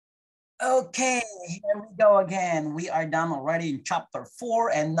Okay, here we go again. We are done already in chapter 4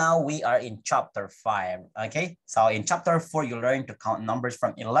 and now we are in chapter 5. Okay, so in chapter 4, you learn to count numbers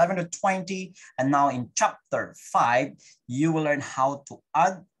from 11 to 20. And now in chapter 5, you will learn how to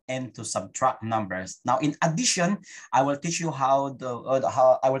add and to subtract numbers. Now, in addition, I will teach you how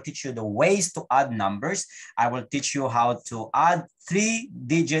I will teach you the ways to add numbers. I will teach you how to add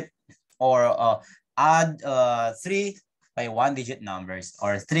 3-digit or add 3 by 1-digit numbers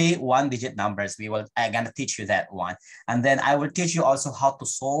or 3 1-digit numbers. I'm gonna teach you that one. And then I will teach you also how to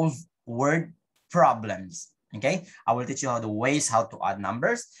solve word problems. Okay, I will teach you how the ways how to add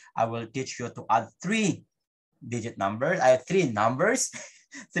numbers. I will teach you to add 3-digit numbers. I have 3 numbers,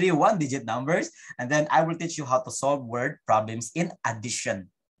 3 1-digit numbers, and then I will teach you how to solve word problems in addition.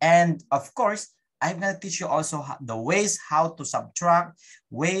 And of course, I'm gonna teach you also the ways how to subtract,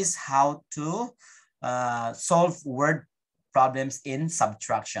 ways how to solve word problems in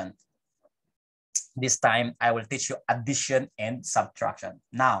subtraction. This time, I will teach you addition and subtraction.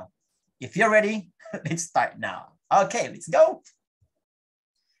 Now, if you're ready, let's start now. Okay, let's go.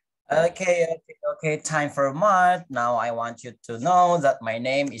 Okay, time for math. Now, I want you to know that my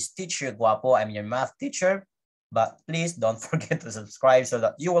name is Teacher Gwapo. I'm your math teacher. But please don't forget to subscribe so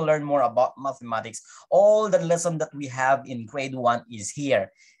that you will learn more about mathematics. All the lesson that we have in grade 1 is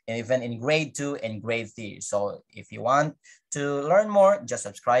here, and even in grade 2 and grade 3. So if you want to learn more, just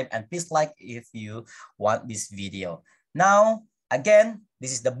subscribe and please like if you want this video. Now, again,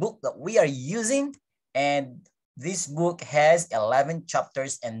 this is the book that we are using, and this book has 11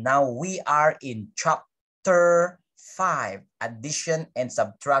 chapters, and now we are in chapter 5, addition and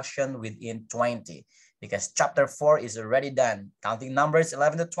subtraction within 20. Because chapter 4 is already done. Counting numbers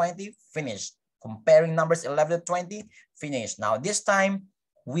 11 to 20, finished. Comparing numbers 11 to 20, finished. Now this time,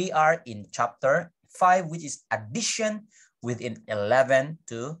 we are in chapter 5, which is addition within 11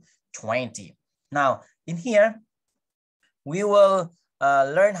 to 20. Now, in here, we will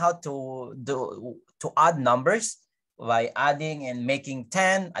learn how to add numbers by adding and making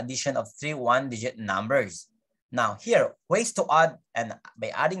 10 addition of 3 1-digit numbers. Now here, ways to add, and by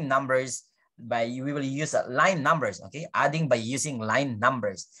adding numbers, we will use line numbers, okay? Adding by using line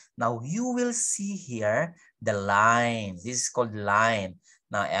numbers. Now you will see here the line. This is called line.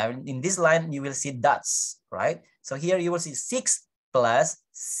 Now in this line, you will see dots, right? So here you will see 6 plus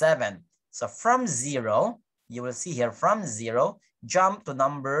 7. So from 0, you will see here from 0, jump to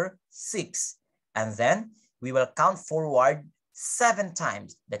number 6. And then we will count forward 7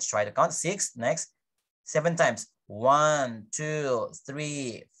 times. Let's try to count 6, next 7 times. 1, 2,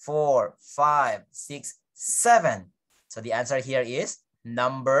 3, 4, 5, 6, 7. So the answer here is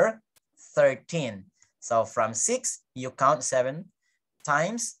number 13. So from 6, you count 7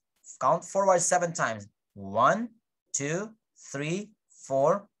 times, count forward 7 times. 1, 2, 3,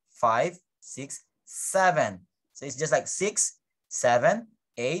 4, 5, 6, 7. So it's just like 6, 7,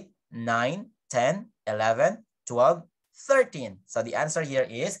 8, 9, 10, 11, 12, 13. So the answer here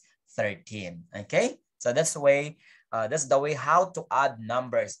is 13. Okay. So that's the way how to add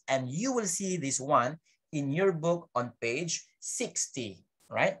numbers. And you will see this one in your book on page 60,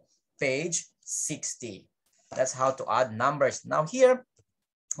 right? Page 60. That's how to add numbers. Now here,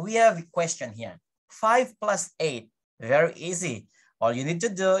 we have a question here. 5 plus 8, very easy. All you need to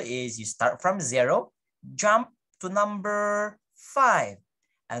do is you start from 0, jump to number 5,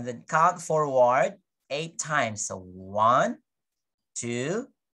 and then count forward 8 times. So 1, 2,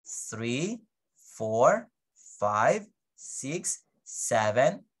 3, 4, 5, 6,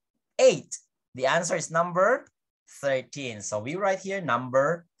 7, 8. The answer is number 13. So we write here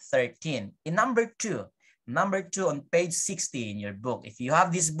number 13. In number 2 on page 60 in your book. If you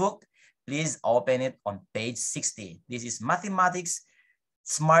have this book, please open it on page 60. This is Mathematics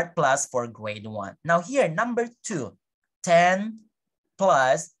Smart Plus for grade 1. Now here, number 2, 10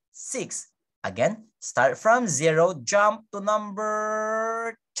 plus 6. Again, start from 0, jump to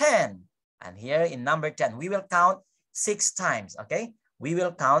number 10. And here in number 10, we will count 6 times, okay? We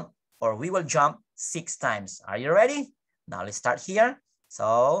will count or we will jump 6 times. Are you ready? Now let's start here.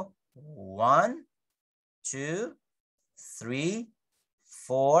 So 1, 2, 3,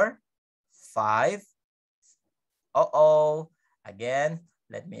 4, 5. Again,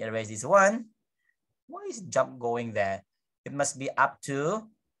 let me erase this one. Why is jump going there? It must be up to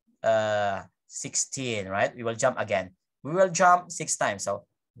 16, right? We will jump again. We will jump 6 times. So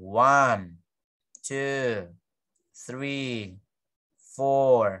 1, 2, 3,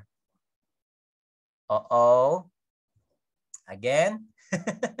 4. Again,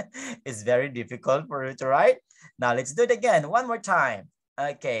 it's very difficult for you to write. Now let's do it again. One more time.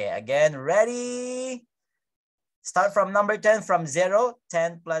 Okay, again, ready? Start from number 10 from 0.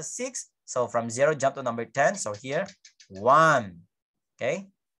 10 plus 6. So from 0, jump to number 10. So here, 1.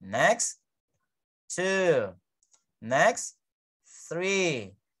 Okay, next, 2. Next,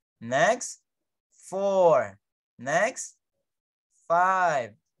 3. Next, 4. Next,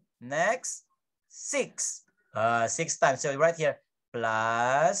 5. Next, 6. 6 times. So right here,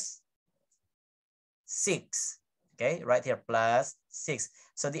 plus 6. Okay, right here, plus 6.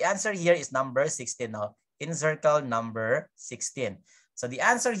 So the answer here is number 16. Now, encircle number 16. So the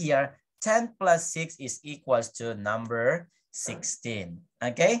answer here, 10 plus 6 is equals to number 16.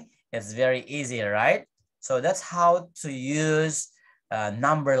 Okay, it's very easy, right? So that's how to use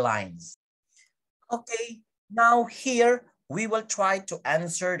number lines. Okay, now here we will try to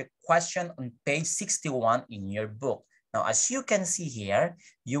answer the question on page 61 in your book. Now, as you can see here,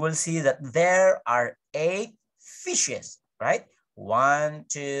 you will see that there are 8 fishes, right? 1,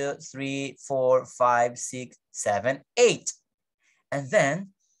 2, 3, 4, 5, 6, 7, 8. And then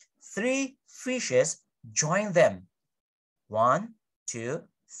 3 fishes join them. 1, 2,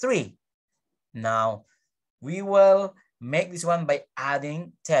 3. Now, we will make this one by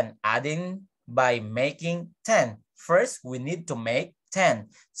adding 10. Adding by making 10. First, we need to make 10.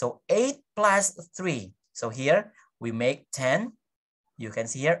 So 8 plus 3. So here, we make 10. You can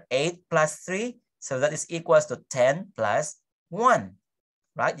see here, 8 plus 3. So that is equals to 10 plus 1.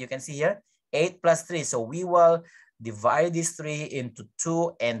 Right? You can see here, 8 plus 3. So we will divide this 3 into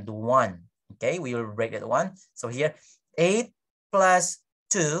 2 and 1. Okay, we will break that 1. So here, 8 plus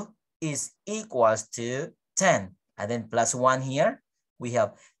 2 is equals to 10. And then plus 1 here, we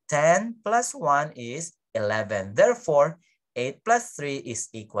have 10 plus 1 is 11. Therefore, 8 plus 3 is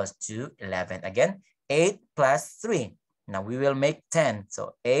equals to 11. Again, 8 plus 3. Now we will make 10.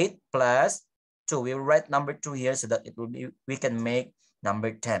 So 8 plus 2. We will write number 2 here so that it will be, we can make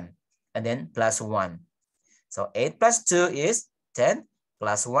number 10. And then plus 1. So 8 plus 2 is 10.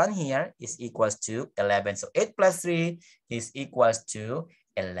 Plus 1 here is equals to 11. So 8 plus 3 is equals to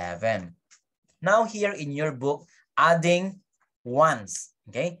 11. Now here in your book, adding ones.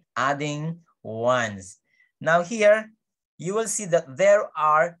 Okay, adding ones. Now here, you will see that there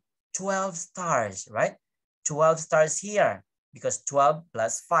are 12 stars, right? 12 stars here because 12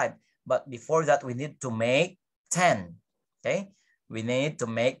 plus 5. But before that, we need to make 10. Okay, we need to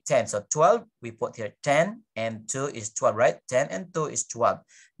make 10. So 12, we put here 10 and 2 is 12, right? 10 and 2 is 12.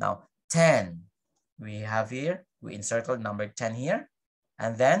 Now 10, we have here, we encircle number 10 here.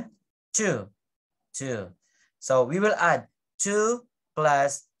 And then 2. So we will add 2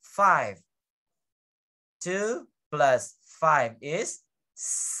 plus 5. 2 plus 5 is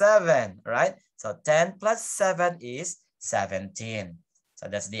 7, right? So 10 plus 7 is 17. So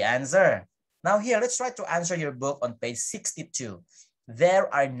that's the answer. Now here, let's try to answer your book on page 62.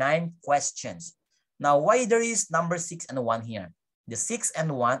 There are 9 questions. Now, why there is number 6 and 1 here? The 6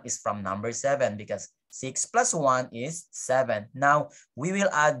 and 1 is from number 7 because 6 plus 1 is 7. Now, we will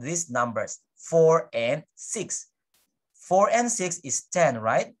add these numbers, 4 and 6. 4 and 6 is 10,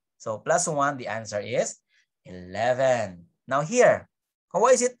 right? So plus 1, the answer is 11. Now here, why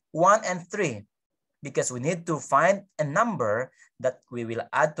is it 1 and 3? Because we need to find a number that we will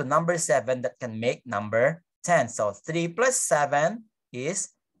add to number 7 that can make number 10. So 3 plus 7 is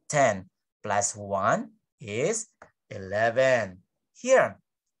 10. Plus 1 is 11. Here,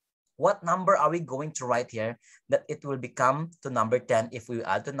 what number are we going to write here that it will become to number 10 if we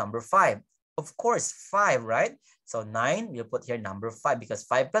add to number 5? Of course, 5, right? So 9, we'll put here number 5 because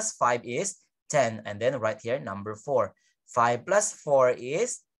 5 plus 5 is 10. And then right here, number 4. 5 plus 4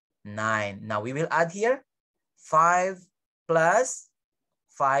 is 9. Now we will add here 5 plus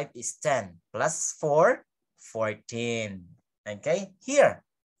 5 is 10 plus 4, 14. Okay, here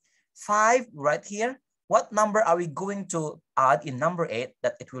 5 right here. What number are we going to add in number 8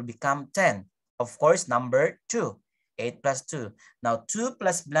 that it will become 10? Of course, number 2. 8 plus 2. Now 2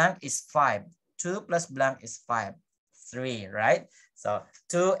 plus blank is 5. 2 plus blank is 5. 3, right? So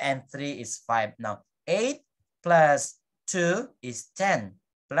 2 and 3 is 5. Now 8 plus 2 is 10.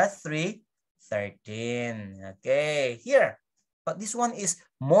 Plus 3, 13. Okay, here. But this one is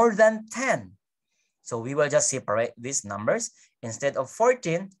more than 10. So we will just separate these numbers. Instead of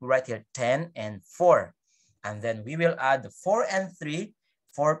 14, we write here 10 and 4. And then we will add 4 and 3.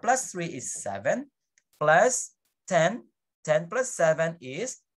 4 plus 3 is 7. Plus 10. 10 plus 7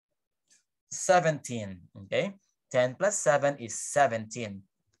 is 17. Okay, 10 plus 7 is 17.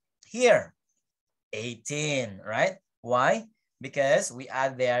 Here, 18, right? Why? Because we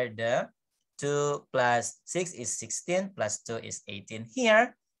add there the 2 plus 6 is 16 plus 2 is 18.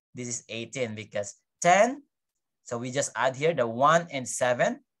 Here, this is 18 because 10. So we just add here the 1 and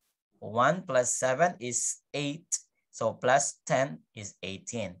 7. 1 plus 7 is 8. So plus 10 is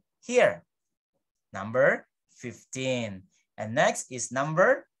 18. here? Number 15. And next is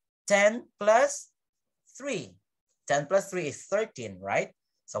number 10 plus 3. 10 plus 3 is 13, right?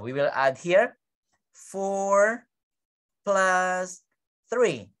 So we will add here 4 plus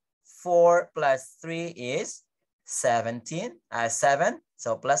 3. 4 plus 3 is 17. 7.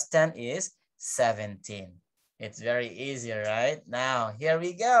 So plus 10 is 17. It's very easy, right? Now, here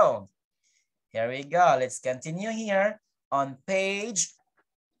we go. Here we go. Let's continue here on page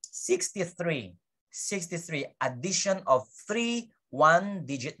 63. 63, addition of 3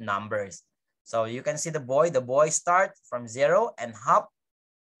 one-digit numbers. So you can see the boy. The boy start from 0 and hop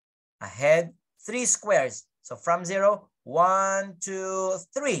ahead 3 squares. So from 0, 1, 2,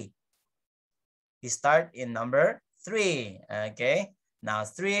 3. He start in number 3. Okay. Now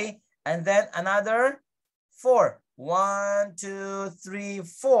 3 and then another 4. 1, 2, 3,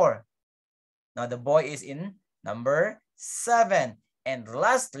 4. Now the boy is in number 7. And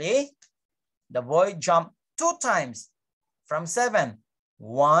lastly, the boy jumped 2 times from 7.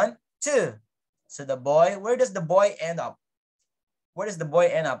 1, 2. So the boy, where does the boy end up? Where does the boy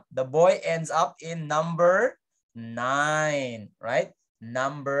end up? The boy ends up in number 9, right?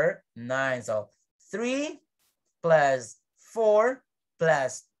 Number 9. So 3 plus 4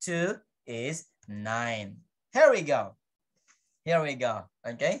 plus 2 is 9. Here we go. Here we go.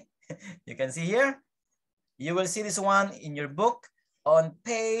 Okay. You can see here. You will see this one in your book on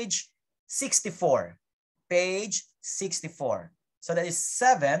page 64. Page 64. So that is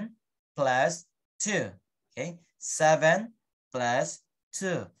 7 plus 2. Okay. 7 plus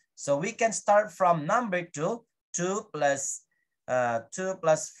 2. So we can start from number 2. 2 plus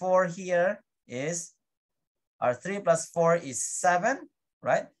 4 here is, or 3 plus 4 is 7,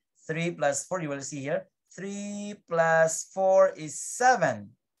 right? 3 plus 4, you will see here. 3 plus 4 is 7.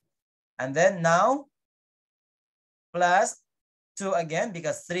 And then now, plus 2 again,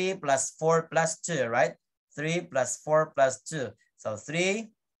 because 3 plus 4 plus 2, right? 3 plus 4 plus 2. So 3,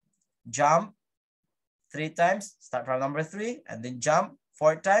 jump 3 times, start from number 3, and then jump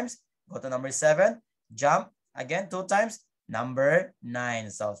 4 times, go to number 7, jump again 2 times, number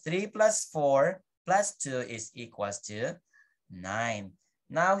 9. So 3 plus 4 plus 2 is equals to 9.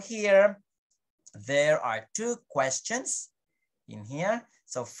 Now here, there are 2 questions in here.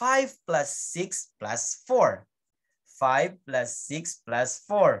 So 5 plus 6 plus 4. 5 plus 6 plus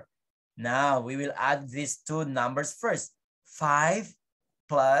 4. Now we will add these 2 numbers first. 5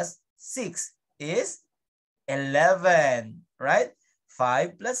 plus 6 is 11, right?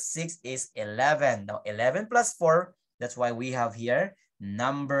 5 plus 6 is 11. Now 11 plus 4, that's why we have here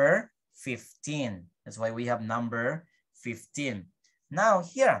number 15. That's why we have number 15. Now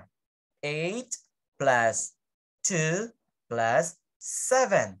here, 8 plus 2 plus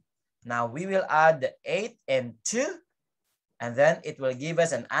 7. Now we will add the 8 and 2, and then it will give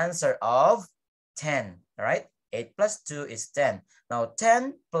us an answer of 10, right? 8 plus 2 is 10. Now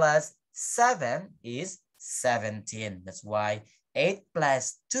 10 plus 7 is 17. That's why 8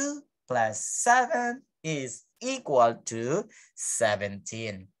 plus 2 plus 7 is equal to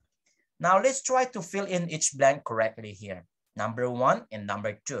 17. Now let's try to fill in each blank correctly here. Number 1 and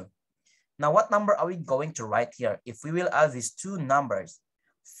number 2. Now what number are we going to write here? If we will add these 2 numbers,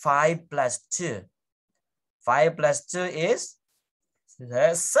 5 plus 2. 5 plus 2 is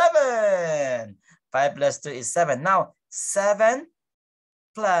 7. 5 plus 2 is 7. Now 7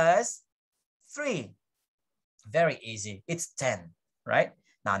 plus 3. Very easy. It's 10, right?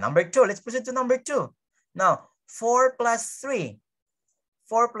 Now number 2. Let's proceed to number 2. Now 4 plus 3.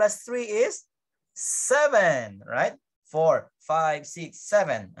 4 plus 3 is 7, right? 4, 5, 6,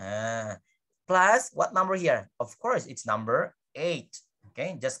 7. Plus what number here? Of course, it's number 8.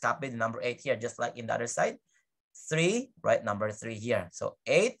 Okay, just copy the number 8 here, just like in the other side. 3, write number 3 here. So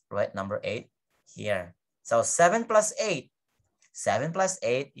 8, write number 8 here. So 7 plus 8. 7 plus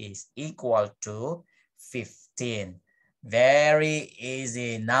 8 is equal to 15. Very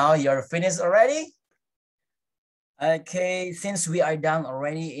easy. Now you're finished already? Okay, since we are done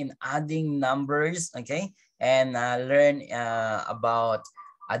already in adding numbers, okay, and learn about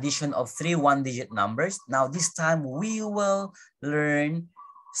addition of 3 one-digit numbers. Now this time we will learn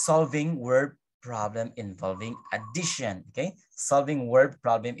solving word problem involving addition, okay? Solving word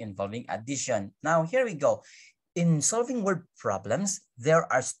problem involving addition. Now here we go. In solving word problems, there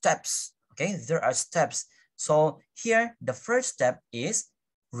are steps, okay? There are steps. So here, the first step is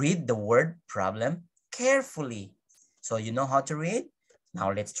read the word problem carefully. So you know how to read?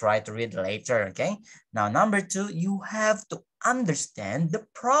 Now let's try to read later, okay? Now number 2, you have to understand the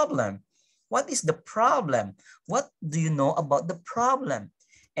problem. What is the problem? What do you know about the problem?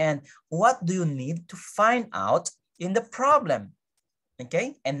 And what do you need to find out in the problem?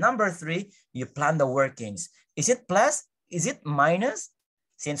 Okay, and number 3, you plan the workings. Is it plus? Is it minus?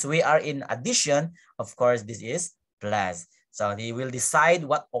 Since we are in addition, of course, this is plus. So he will decide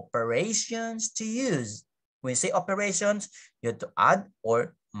what operations to use. When you say operations, you have to add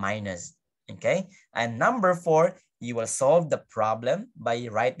or minus. Okay, and number 4, you will solve the problem by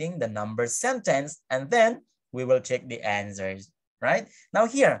writing the number sentence, and then we will check the answers, right? Now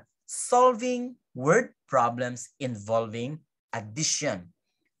here, solving word problems involving addition.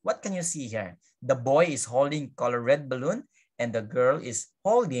 What can you see here? The boy is holding color red balloon and the girl is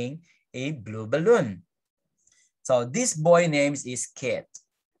holding a blue balloon. So this boy name is Kate.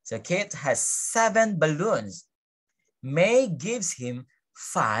 So Kate has 7 balloons. May gives him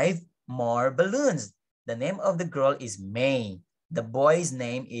 5 more balloons. The name of the girl is May. The boy's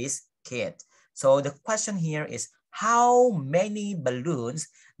name is Kate. So the question here is, how many balloons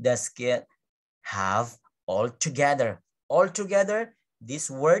does Kate have altogether? Altogether, this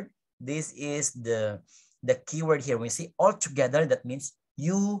word, this is the keyword here. When we say altogether, that means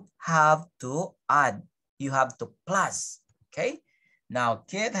you have to add. You have to plus, okay? Now,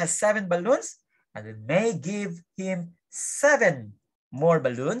 Kate has 7 balloons, and it may give him 7 more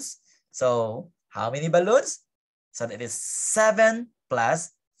balloons. So, how many balloons? So, that is 7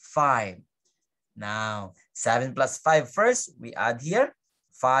 plus 5. Now, 7 plus 5 first, we add here.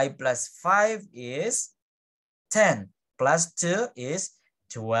 5 plus 5 is 10. Plus 2 is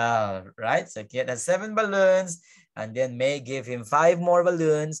 12, right? So, Kate has 7 balloons, and then May give him 5 more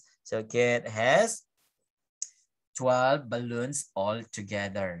balloons. So, Kate has 12 balloons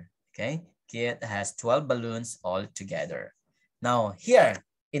altogether, okay? Kate has 12 balloons altogether. Now, here,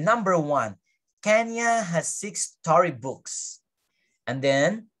 in number 1, Kenya has 6 storybooks. And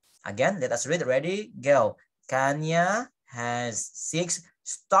then, again, let us read. Ready? Go. Kenya has 6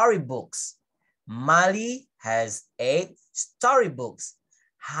 storybooks. Mali has 8 storybooks.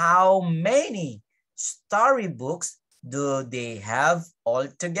 How many storybooks do they have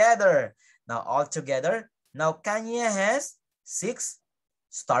altogether? Now, altogether, now Kenya has 6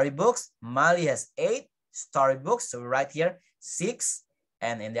 storybooks. Mali has 8 storybooks. So we write here 6.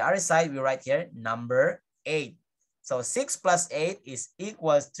 And in the other side, we write here number 8. So 6 plus 8 is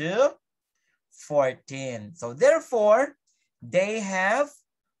equals to 14. So therefore, they have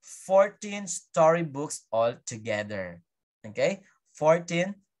 14 storybooks altogether. Okay,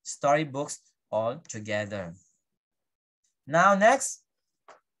 14 storybooks altogether. Now next,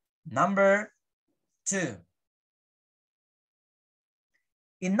 number 2.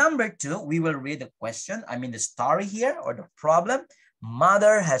 In number 2, we will read the question, the story here or the problem.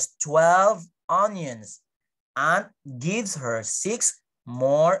 Mother has 12 onions and gives her 6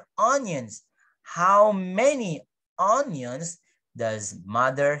 more onions. How many onions does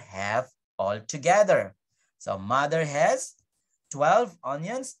mother have altogether? So mother has 12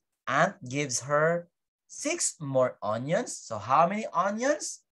 onions and gives her 6 more onions. So how many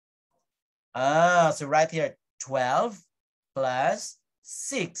onions? So right here, 12 plus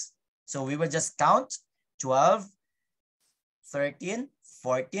 6. So we will just count 12, 13,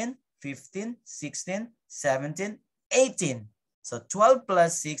 14, 15, 16, 17, 18. So 12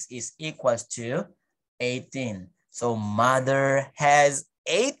 plus 6 is equals to 18. So mother has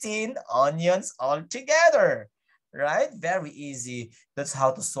 18 onions altogether, right? Very easy. That's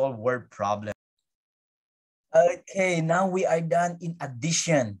how to solve word problem. Okay, now we are done in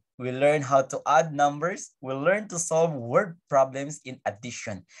addition. We learn how to add numbers. We learn to solve word problems in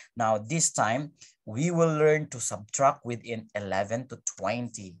addition. Now this time, we will learn to subtract within 11 to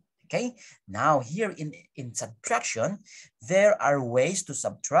 20. Okay, now here in subtraction, there are ways to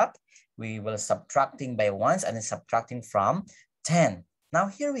subtract. We will subtracting by ones and then subtracting from 10. Now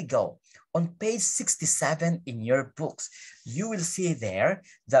here we go. On page 67 in your books, you will see there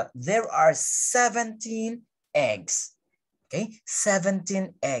that there are 17 eggs. Okay,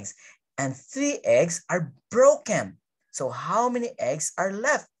 17 eggs. And 3 eggs are broken. So how many eggs are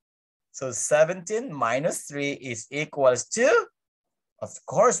left? So 17 minus 3 is equals to, of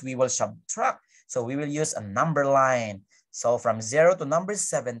course, we will subtract. So we will use a number line. So from 0 to number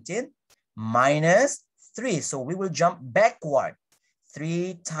 17 minus 3. So we will jump backward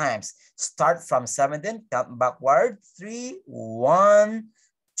 3 times. Start from 17, count backward. 3, 1,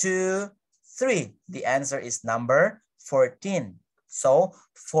 2, 3. The answer is number 14. So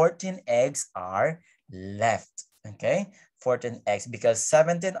 14 eggs are left. Okay, 14 eggs because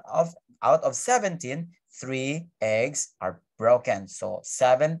 17 out of 17, 3 eggs are broken. So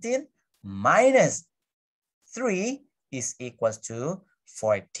 17 minus 3 is equals to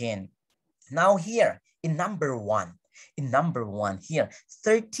 14. Now here in number 1, here,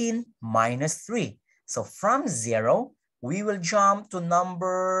 13 minus 3. So from 0 we will jump to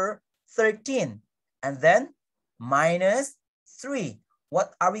number 13 and then minus 3.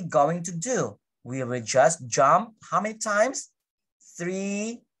 What are we going to do? We will just jump how many times?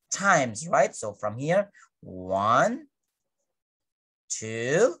 3 times, right? So from here, 1,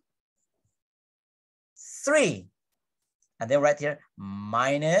 2, 3. And then right here,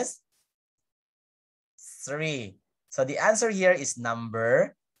 minus 3. So the answer here is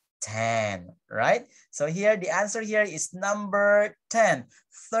number 10, right? So here, the answer here is number 10.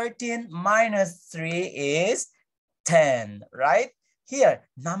 13 minus 3 is 10, right? Here,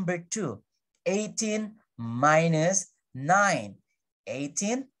 number 2, 18 minus 9.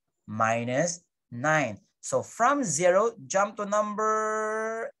 18 minus 9. So from 0, jump to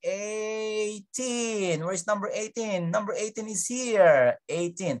number 18. Where's number 18? Number 18 is here,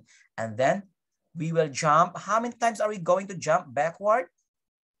 18. And then we will jump. How many times are we going to jump backward?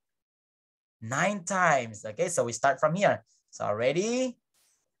 9 times. Okay, so we start from here. So ready?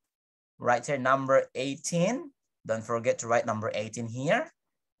 Right here, number 18. Don't forget to write number 18 here.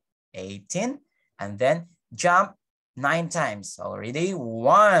 18. And then jump 9 times. So ready?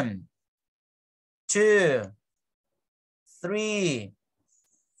 1, 2, 3,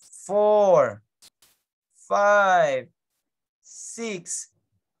 4, 5, 6,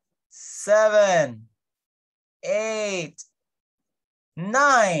 7, 8,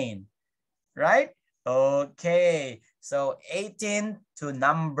 9. Right? Okay. So 18 to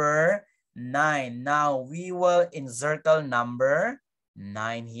number 9. Now we will encircle number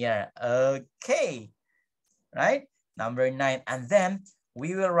 9 here. Okay. Right? Number 9. And then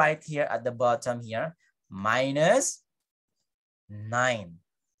we will write here at the bottom here, minus 9.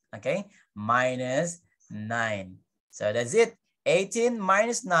 Okay? Minus 9. So that's it. 18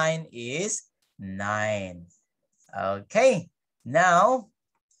 minus 9 is 9. Okay. Now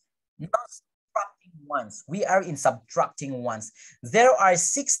subtracting ones. We are in subtracting ones. There are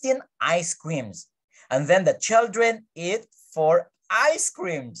 16 ice creams. And then the children eat 4 ice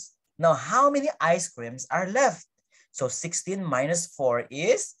creams. Now, how many ice creams are left? So 16 minus 4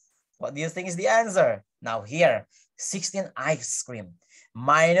 is, what do you think is the answer? Now here, 16 ice cream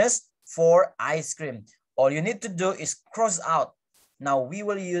minus 4 ice cream. All you need to do is cross out. Now we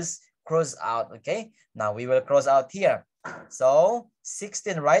will use cross out, okay? Now we will cross out here. So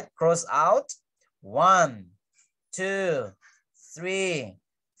 16, right? Cross out. 1, 2, 3,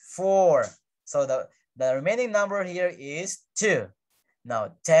 4. So the remaining number here is 2.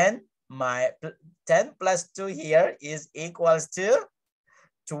 Now 10 plus 2 here is equals to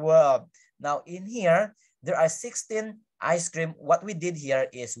 12. Now in here, there are 16 ice cream. What we did here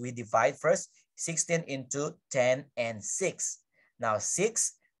is we divide first 16 into 10 and 6. Now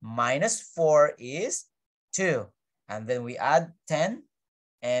 6 minus 4 is 2. And then we add 10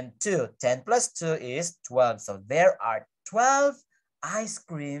 and 2. 10 plus 2 is 12. So there are 12 ice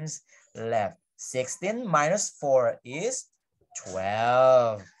creams left. 16 minus 4 is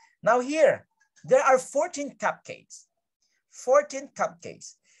 12. Now here, there are 14 cupcakes. 14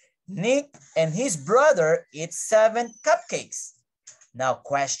 cupcakes. Nick and his brother eat 7 cupcakes. Now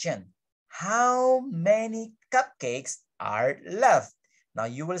question, how many cupcakes are left? Now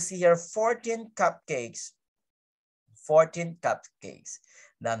you will see here 14 cupcakes. 14 cupcakes.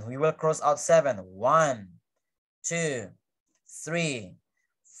 Then we will cross out 7. 1, 2, 3,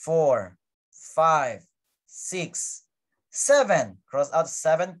 4, 5, 6, 7. Cross out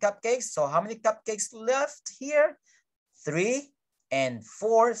 7 cupcakes. So how many cupcakes left here? 3 and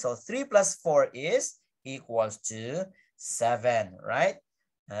 4. So 3 plus 4 is equals to 7, right?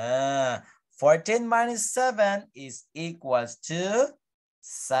 14 minus 7 is equals to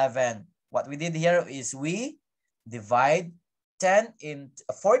 7. What we did here is we divide 14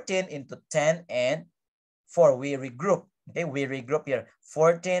 into 10 and 4. We regroup. Okay, we regroup here.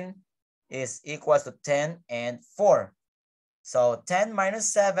 14 is equals to 10 and 4. So 10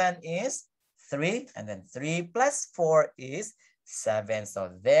 minus 7 is 3, and then 3 plus 4 is 7.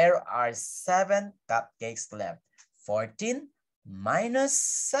 So there are 7 cupcakes left. 14 minus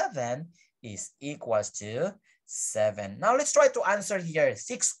 7 is equals to 7. Now let's try to answer here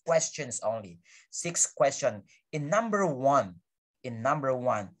 6 questions only. 6 questions in number 1. In number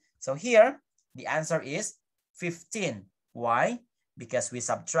 1. So here the answer is 15. Why? Because we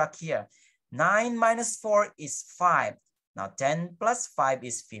subtract here. 9 minus 4 is 5. Now 10 plus 5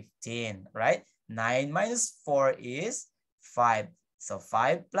 is 15, right? 9 minus 4 is 5. So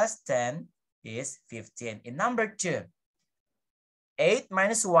 5 plus 10 is 15. In number 2, 8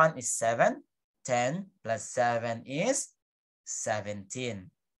 minus 1 is 7. 10 plus 7 is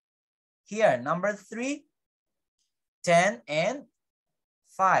 17. Here, number 3, 10 and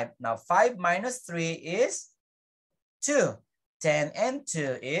 5. Now 5 minus 3 is 2. 10 and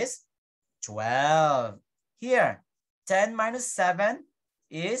 2 is 12. Here, 10 minus 7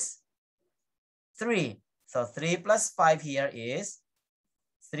 is 3. So 3 plus 5 here is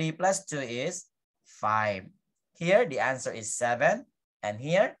 3 plus 2 is 5. Here, the answer is 7. And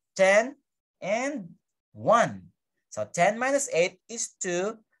here, 10 and 1. So 10 minus 8 is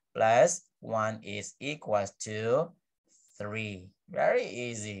 2 plus 1 is equals to 3. Very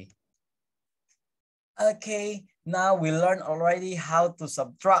easy. Okay, now we learned already how to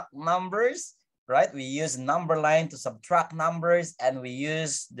subtract numbers, right? We use number line to subtract numbers, and we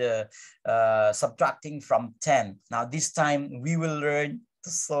use the subtracting from 10. Now this time we will learn to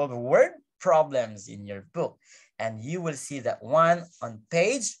solve word problems in your book. And you will see that one on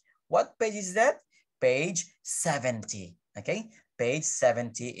page, what page is that? Page 70, okay? Page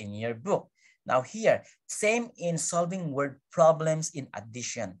 70 in your book. Now here, same in solving word problems in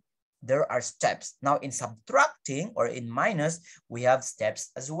addition. There are steps. Now in subtracting or in minus, we have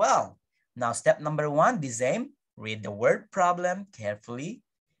steps as well. Now step number 1, the same. Read the word problem carefully.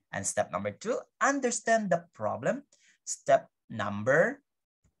 And step number 2, understand the problem. Step number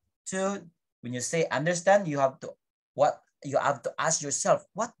 2, when you say understand, you have to ask yourself,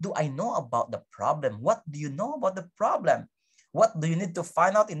 what do I know about the problem? What do you know about the problem? What do you need to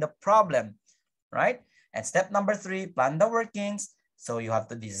find out in the problem, right? And step number 3, plan the workings. So you have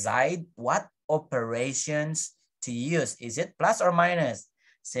to decide what operations to use. Is it plus or minus?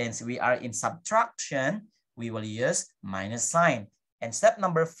 Since we are in subtraction, we will use minus sign. And step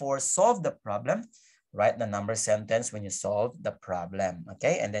number 4, solve the problem. Write the number sentence when you solve the problem,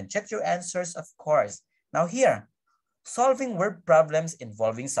 okay? And then check your answers, of course. Now here, solving word problems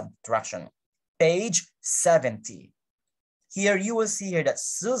involving subtraction. Page 70. Here you will see here that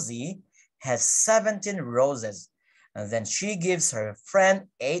Susie has 17 roses. And then she gives her friend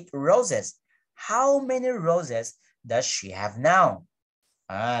 8 roses. How many roses does she have now?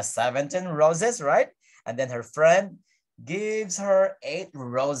 17 roses, right? And then her friend gives her 8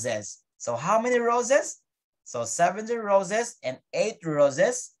 roses. So how many roses? So 17 roses and 8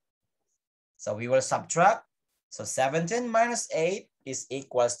 roses. So we will subtract. So 17 minus 8 is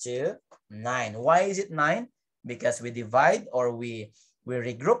equals to 9. Why is it 9? Because we divide or we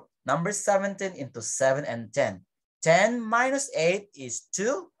regroup number 17 into 7 and 10. 10 minus 8 is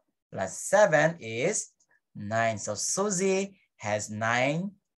 2 plus 7 is 9. So Susie has 9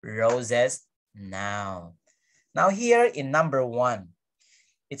 roses now. Now here in number 1,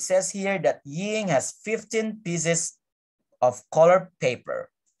 it says here that Ying has 15 pieces of colored paper.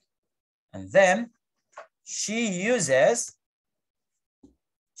 And then she uses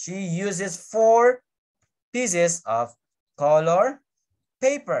 4 pieces of color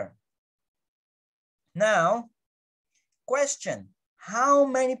paper. Now, question, how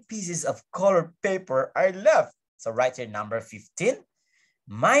many pieces of colored paper are left? So write here number 15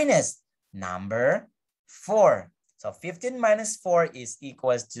 minus number 4. So 15 minus 4 is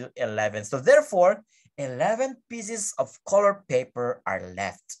equals to 11. So therefore, 11 pieces of colored paper are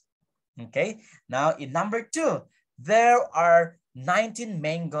left. Okay, now in number 2, there are 19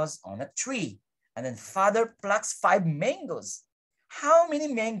 mangoes on a tree. And then father plucks 5 mangoes. How many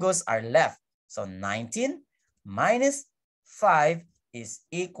mangoes are left? So 19 minus 5 is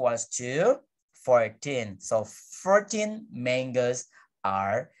equals to 14. So 14 mangoes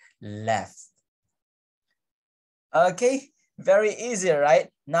are left. Okay, very easy, right?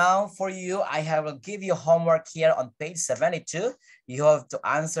 Now for you, I will give you homework here on page 72. You have to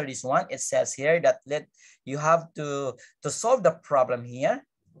answer this one. It says here that you have to solve the problem here,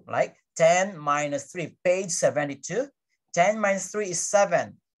 like 10 minus 3, page 72. 10 minus 3 is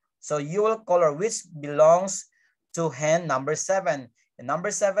 7. So you will color which belongs to hand number 7. And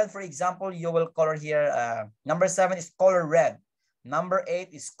number 7, for example, you will color here, number 7 is color red. Number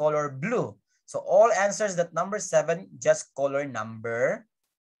 8 is color blue. So all answers that number 7, just color the number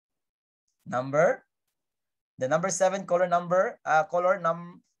 7 color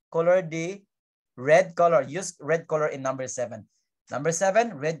the red color. Use red color in number 7. Number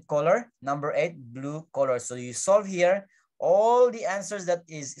 7, red color. Number 8, blue color. So you solve here. All the answers that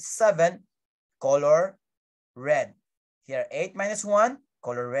is 7, color red. Here, 8 minus 1,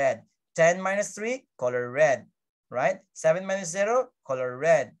 color red. 10 minus 3, color red. Right? 7 minus 0, color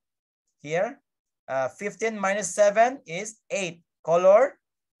red. Here, 15 minus 7 is 8, color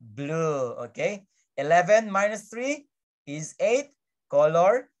blue. Okay? 11 minus 3 is 8,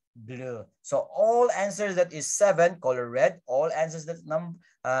 color blue. So all answers that is 7, color red. All answers that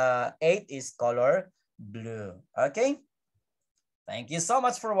 8 is color blue. Okay? Thank you so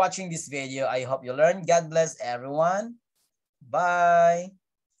much for watching this video. I hope you learned. God bless everyone. Bye.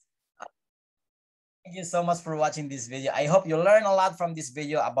 Thank you so much for watching this video. I hope you learn a lot from this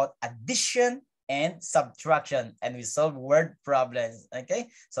video about addition and subtraction, and we solve word problems. Okay,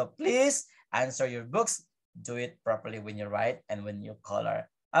 so please answer your books, do it properly when you write and when you color.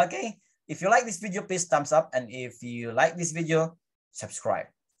 Okay, if you like this video, please thumbs up, and if you like this video, subscribe.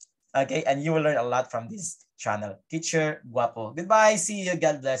 Okay, and you will learn a lot from this channel. Teacher Gwapo. Goodbye. See you.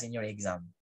 God bless in your exam.